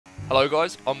Hello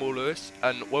guys, I'm Will Lewis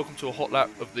and welcome to a hot lap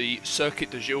of the Circuit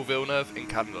Gilles Villeneuve in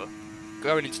Canada.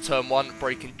 Going into turn 1,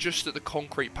 braking just at the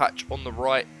concrete patch on the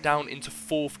right, down into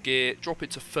 4th gear, drop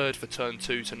it to 3rd for turn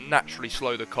 2 to naturally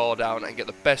slow the car down and get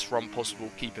the best run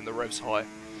possible, keeping the revs high.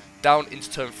 Down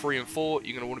into turn 3 and 4,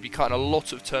 you're going to want to be cutting a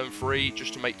lot of turn 3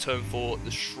 just to make turn 4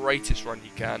 the straightest run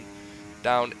you can.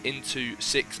 Down into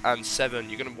 6 and 7,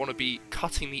 you're going to want to be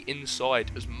cutting the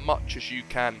inside as much as you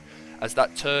can, as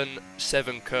that turn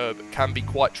 7 curb can be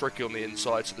quite tricky on the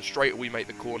inside, so the straighter we make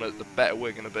the corner, the better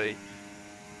we're going to be.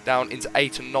 Down into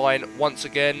 8 and 9, once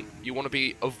again, you want to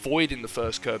be avoiding the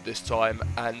first curb this time,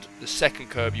 and the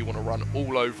second curb you want to run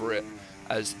all over it,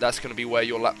 as that's going to be where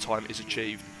your lap time is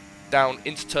achieved. Down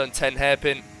into turn 10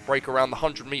 hairpin, brake around the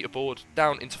 100 metre board,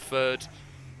 down into 3rd,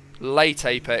 late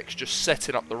apex, just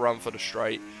setting up the run for the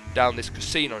straight, down this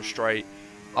casino straight,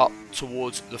 up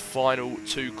towards the final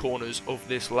 2 corners of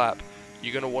this lap.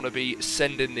 You're going to want to be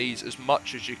sending these as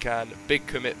much as you can, big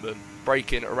commitment,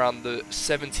 braking around the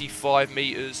 75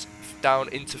 metres, down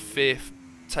into 5th,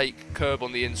 take curb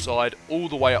on the inside, all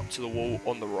the way up to the wall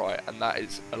on the right, and that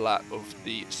is a lap of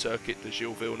the Circuit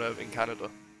Gilles Villeneuve in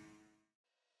Canada.